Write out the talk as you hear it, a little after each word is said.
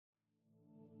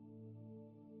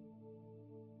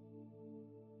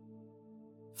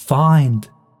find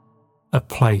a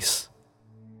place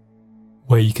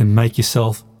where you can make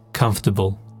yourself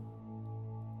comfortable.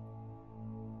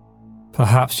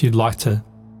 Perhaps you'd like to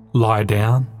lie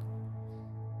down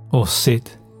or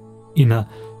sit in a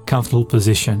comfortable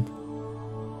position.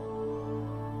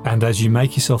 And as you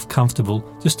make yourself comfortable,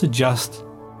 just adjust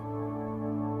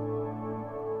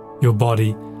your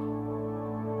body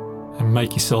and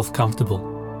make yourself comfortable.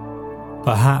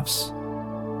 Perhaps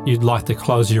you'd like to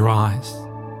close your eyes.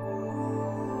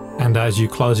 And as you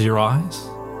close your eyes,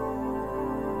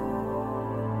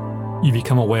 you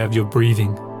become aware of your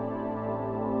breathing.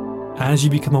 As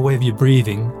you become aware of your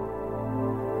breathing,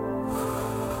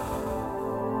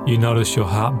 you notice your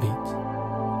heartbeat.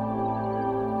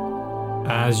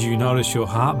 As you notice your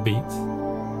heartbeat,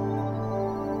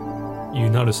 you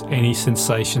notice any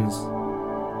sensations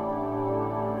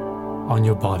on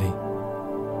your body.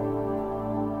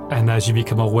 And as you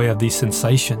become aware of these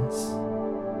sensations,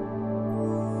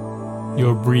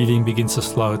 your breathing begins to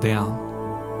slow down.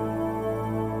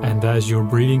 And as your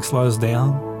breathing slows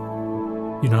down,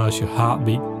 you notice your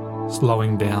heartbeat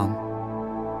slowing down.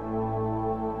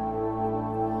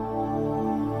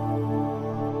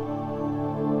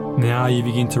 Now you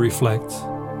begin to reflect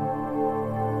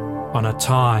on a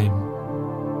time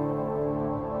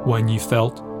when you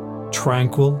felt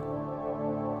tranquil,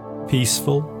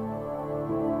 peaceful,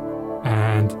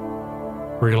 and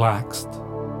relaxed.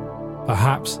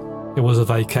 Perhaps it was a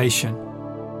vacation,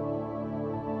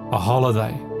 a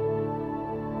holiday,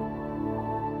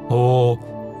 or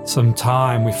some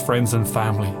time with friends and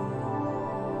family.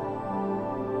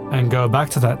 And go back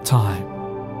to that time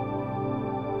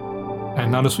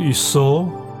and notice what you saw,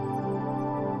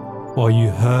 what you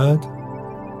heard,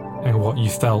 and what you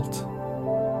felt.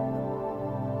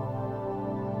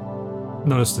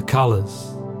 Notice the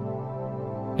colors,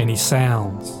 any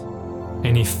sounds,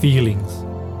 any feelings,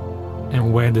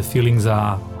 and where the feelings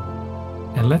are.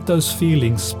 And let those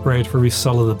feelings spread through every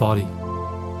cell of the body.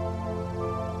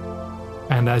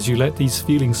 And as you let these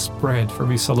feelings spread through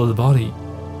every cell of the body,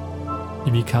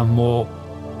 you become more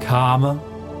calmer,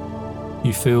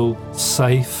 you feel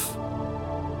safe,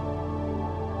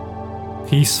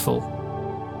 peaceful,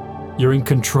 you're in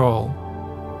control.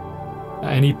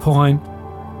 At any point,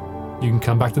 you can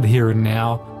come back to the here and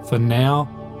now. For now,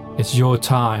 it's your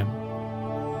time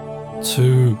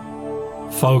to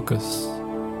focus.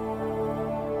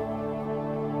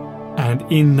 And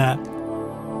in that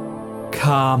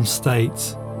calm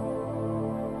state,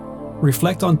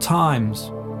 reflect on times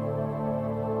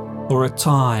or a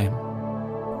time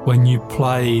when you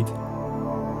played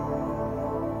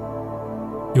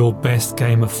your best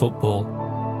game of football.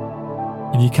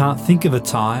 If you can't think of a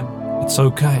time, it's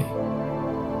okay.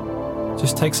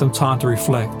 Just take some time to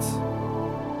reflect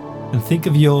and think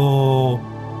of your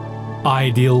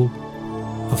ideal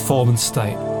performance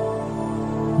state,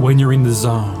 when you're in the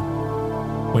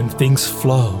zone, when things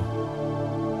flow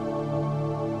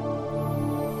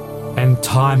and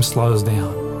time slows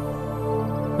down.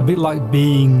 A bit like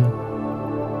being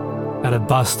at a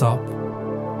bus stop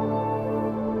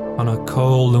on a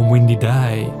cold and windy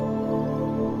day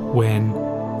when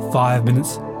 5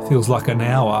 minutes feels like an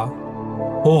hour,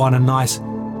 or on a nice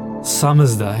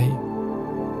summer's day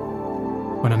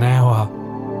when an hour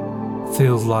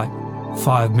feels like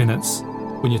 5 minutes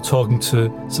when you're talking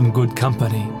to some good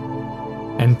company.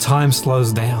 And time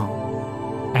slows down.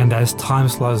 And as time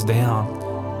slows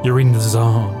down, you're in the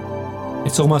zone.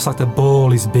 It's almost like the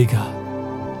ball is bigger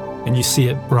and you see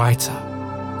it brighter.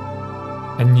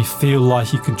 And you feel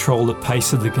like you control the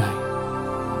pace of the game.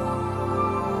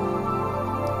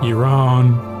 Your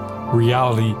own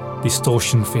reality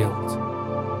distortion field.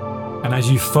 And as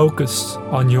you focus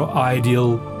on your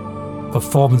ideal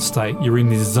performance state, you're in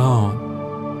this zone.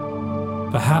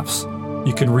 Perhaps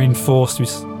you can reinforce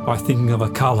this by thinking of a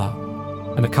color.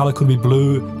 And the color could be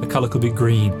blue, the color could be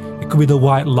green. It could be the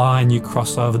white line you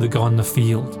cross over to go on the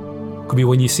field. It could be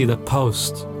when you see the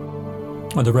post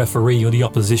or the referee or the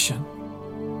opposition.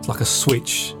 It's like a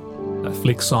switch that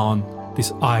flicks on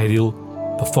this ideal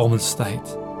performance state.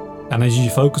 And as you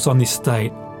focus on this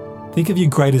state, think of your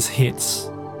greatest hits,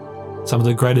 some of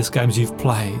the greatest games you've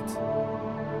played,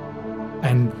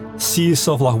 and see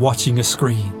yourself like watching a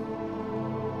screen.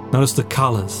 Notice the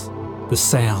colors, the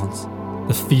sounds,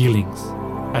 the feelings,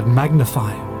 and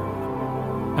magnify them.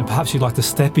 And perhaps you'd like to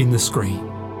step in the screen.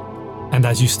 And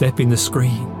as you step in the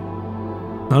screen,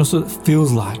 notice what it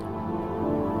feels like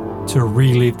to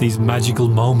relive these magical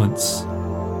moments.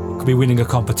 It could be winning a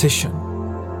competition.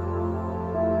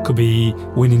 It could be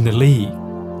winning the league.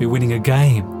 Be winning a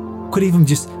game, could even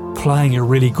just playing a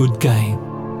really good game,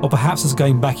 or perhaps it's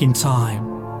going back in time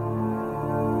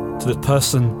to the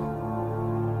person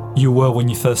you were when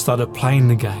you first started playing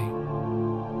the game.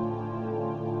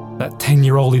 That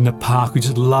 10-year-old in the park who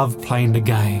just loved playing the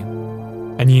game.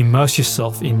 And you immerse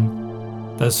yourself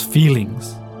in those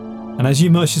feelings. And as you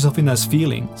immerse yourself in those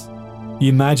feelings, you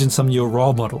imagine some of your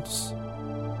role models,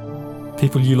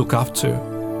 people you look up to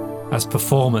as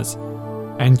performers,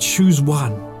 and choose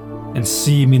one and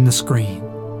see him in the screen.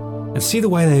 And see the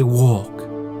way they walk,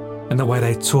 and the way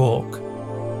they talk,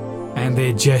 and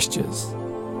their gestures,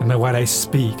 and the way they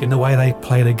speak, and the way they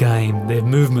play the game, their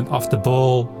movement off the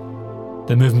ball,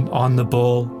 their movement on the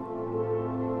ball.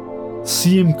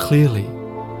 See him clearly.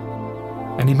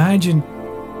 And imagine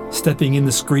stepping in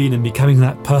the screen and becoming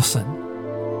that person.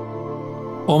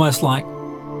 Almost like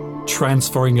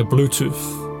transferring a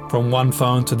Bluetooth from one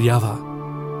phone to the other.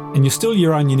 And you're still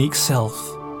your own unique self.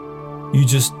 You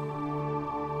just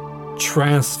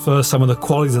transfer some of the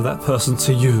qualities of that person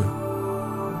to you.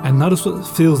 And notice what it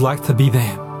feels like to be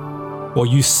them. Or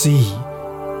you see,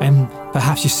 and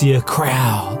perhaps you see a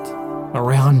crowd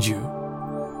around you.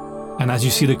 And as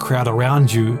you see the crowd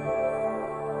around you,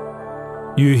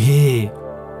 you hear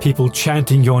people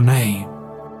chanting your name.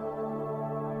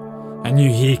 And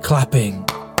you hear clapping.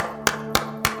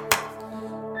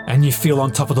 And you feel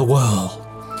on top of the world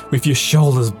with your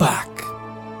shoulders back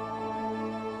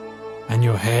and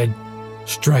your head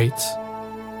straight.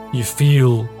 You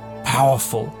feel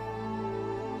powerful,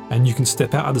 and you can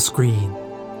step out of the screen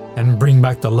and bring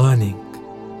back the learning.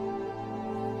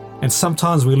 And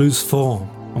sometimes we lose form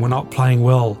and we're not playing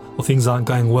well, or things aren't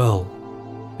going well,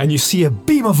 and you see a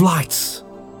beam of light.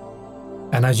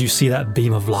 And as you see that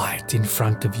beam of light in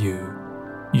front of you,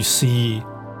 you see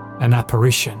an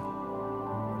apparition,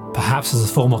 perhaps as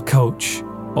a former coach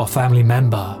or family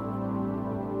member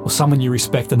or someone you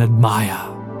respect and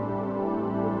admire.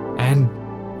 And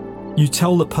you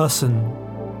tell the person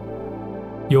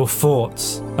your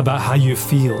thoughts about how you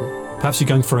feel. Perhaps you're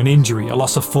going for an injury, a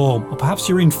loss of form, or perhaps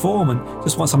you're in form and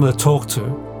just want someone to talk to.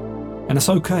 And it's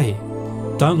okay.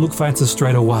 Don't look for answers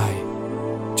straight away.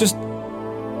 Just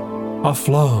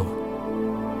offload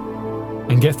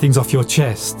and get things off your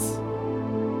chest.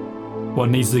 What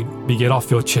needs to be get off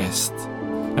your chest.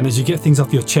 And as you get things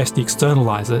off your chest, you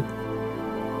externalize it.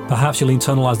 Perhaps you'll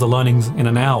internalize the learnings in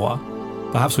an hour.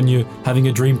 Perhaps when you're having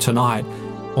a dream tonight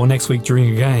or next week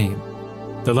during a game,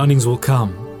 the learnings will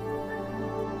come.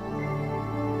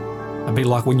 A bit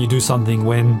like when you do something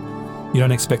when you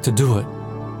don't expect to do it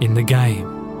in the game.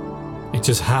 It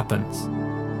just happens.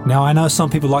 Now, I know some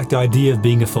people like the idea of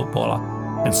being a footballer,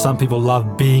 and some people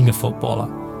love being a footballer.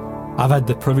 I've had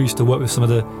the privilege to work with some of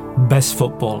the best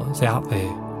footballers out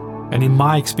there. And in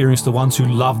my experience, the ones who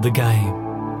love the game,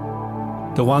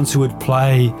 the ones who would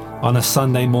play on a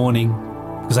Sunday morning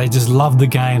because they just love the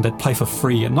game, they'd play for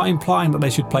free. I'm not implying that they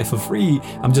should play for free,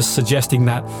 I'm just suggesting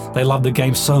that they love the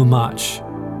game so much.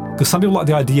 Because some people like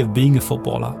the idea of being a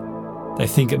footballer. They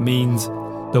think it means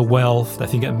the wealth, they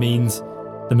think it means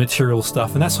the material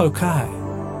stuff, and that's okay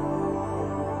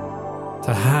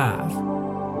to have.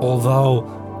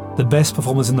 Although the best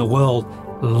performers in the world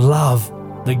love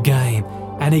the game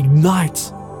and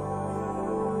ignite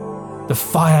the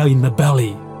fire in the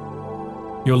belly,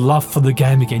 your love for the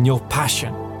game again, your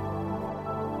passion.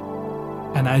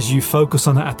 And as you focus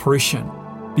on that apparition,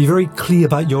 be very clear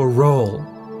about your role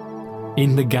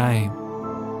in the game,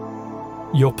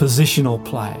 your positional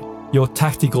play, your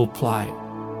tactical play.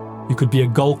 You could be a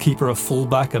goalkeeper, a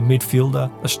fullback, a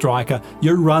midfielder, a striker.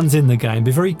 Your runs in the game,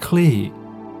 be very clear.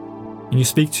 And you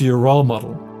speak to your role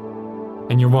model,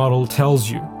 and your model tells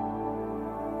you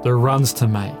the runs to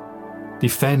make,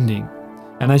 defending.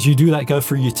 And as you do that, go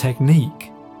through your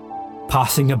technique,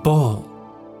 passing a ball,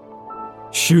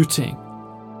 shooting,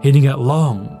 hitting it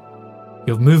long,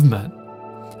 your movement,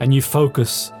 and you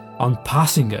focus on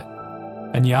passing it,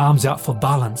 and your arms out for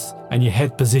balance, and your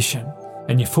head position,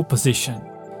 and your foot position,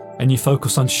 and you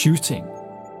focus on shooting,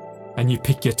 and you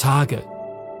pick your target.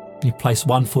 You place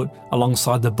one foot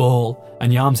alongside the ball,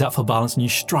 and your arms out for balance, and you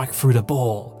strike through the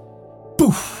ball.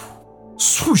 Boof!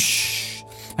 Swoosh!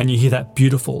 And you hear that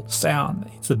beautiful sound.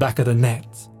 It's the back of the net,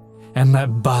 and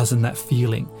that buzz and that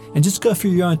feeling. And just go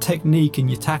through your own technique and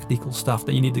your tactical stuff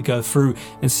that you need to go through,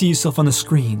 and see yourself on the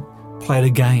screen. Play the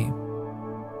game.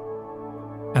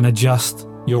 And adjust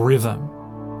your rhythm.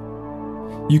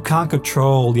 You can't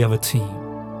control the other team.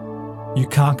 You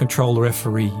can't control the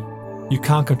referee. You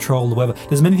can't control the weather.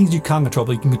 There's many things you can't control,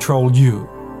 but you can control you.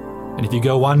 And if you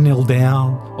go 1-0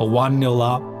 down or 1-0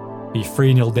 up, or you're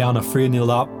 3-0 down or 3-0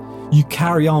 up, you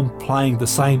carry on playing the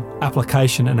same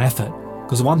application and effort.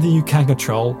 Because the one thing you can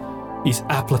control is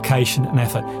application and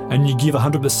effort. And you give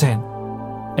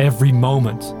 100% every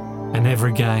moment and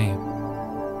every game.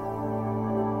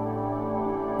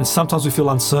 And sometimes we feel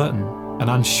uncertain and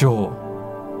unsure,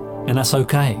 and that's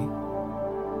okay.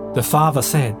 The father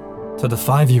said to the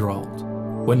 5-year-old,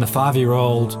 when the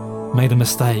 5-year-old made a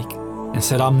mistake and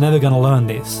said, I'm never going to learn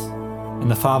this. And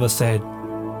the father said,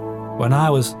 when I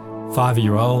was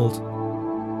 5-year-old,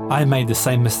 I made the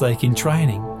same mistake in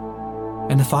training.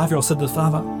 And the 5-year-old said to the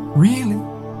father, really?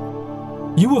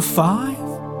 You were 5?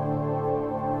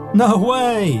 No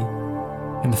way!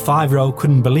 And the 5-year-old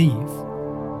couldn't believe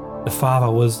the father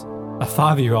was a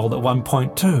 5-year-old at one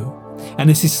point too. And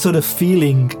it's this sort of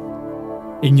feeling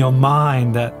in your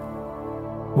mind that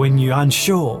when you're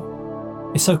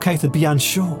unsure, it's okay to be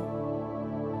unsure.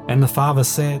 And the father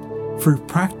said, through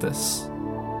practice,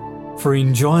 for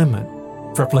enjoyment,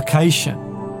 for application,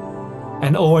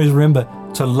 and always remember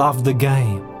to love the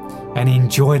game and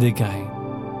enjoy the game.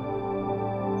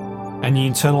 And you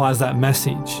internalize that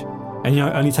message. And it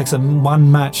only takes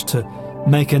one match to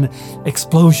make an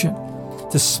explosion,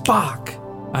 to spark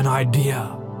an idea,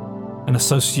 an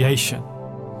association.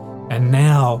 And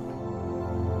now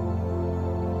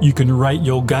you can rate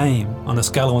your game on a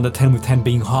scale of 1 to 10, with 10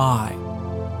 being high.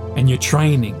 And you're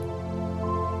training.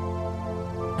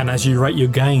 And as you rate your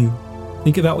game,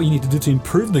 think about what you need to do to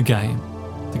improve the game,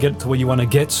 to get to where you want to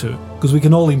get to, because we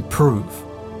can all improve.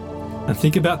 And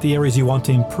think about the areas you want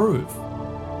to improve.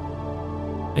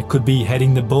 It could be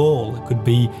heading the ball, it could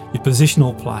be your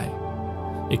positional play,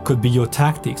 it could be your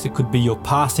tactics, it could be your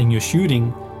passing, your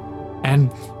shooting.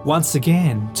 And once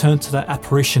again, turn to that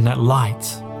apparition, that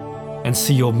light, and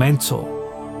see your mentor,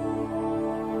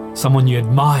 someone you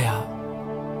admire.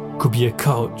 Could be a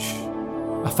coach,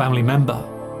 a family member,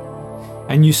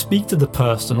 and you speak to the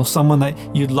person or someone that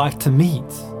you'd like to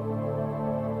meet,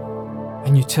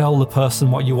 and you tell the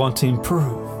person what you want to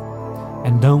improve,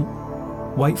 and don't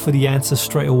wait for the answers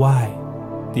straight away.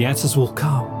 The answers will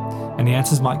come, and the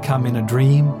answers might come in a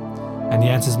dream, and the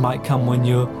answers might come when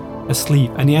you're asleep,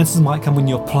 and the answers might come when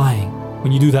you're playing,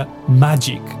 when you do that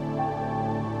magic,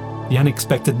 the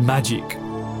unexpected magic.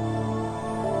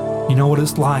 You know what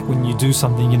it's like when you do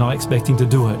something you're not expecting to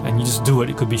do it, and you just do it.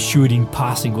 It could be shooting,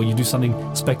 passing, or you do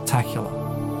something spectacular.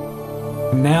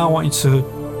 And now I want you to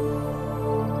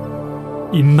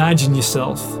imagine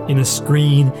yourself in a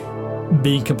screen,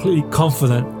 being completely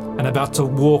confident and about to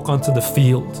walk onto the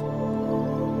field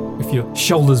with your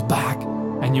shoulders back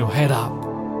and your head up,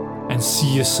 and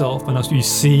see yourself, and as you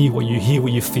see what you hear,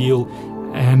 what you feel,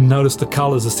 and notice the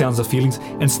colors, the sounds, the feelings,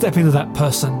 and step into that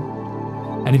person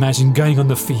and imagine going on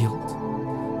the field.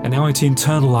 And now I want you to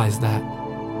internalize that.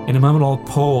 In a moment I'll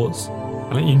pause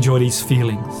and let you enjoy these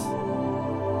feelings.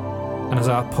 And as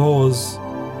I pause,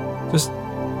 just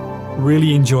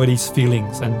really enjoy these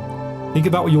feelings and think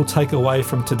about what you'll take away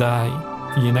from today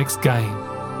for your next game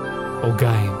or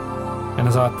game. And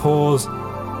as I pause,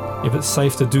 if it's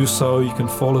safe to do so, you can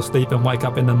fall asleep and wake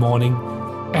up in the morning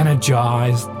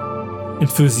energized,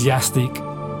 enthusiastic,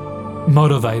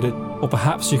 motivated, or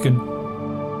perhaps you can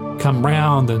come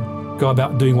round and go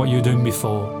about doing what you were doing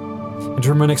before. And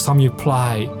remember, next time you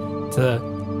play, to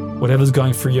whatever's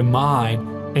going through your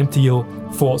mind, empty your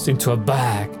thoughts into a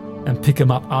bag and pick them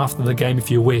up after the game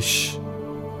if you wish.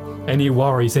 Any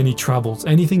worries, any troubles,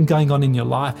 anything going on in your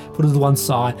life, put it to one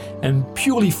side and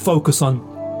purely focus on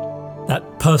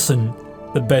that person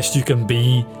the best you can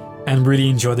be, and really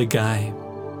enjoy the game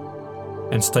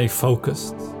and stay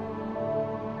focused.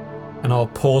 And I'll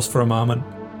pause for a moment.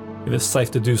 If it's safe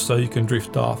to do so, you can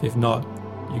drift off. If not,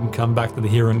 you can come back to the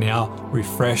here and now,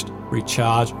 refreshed,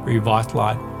 recharged,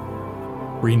 revitalized,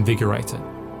 reinvigorated.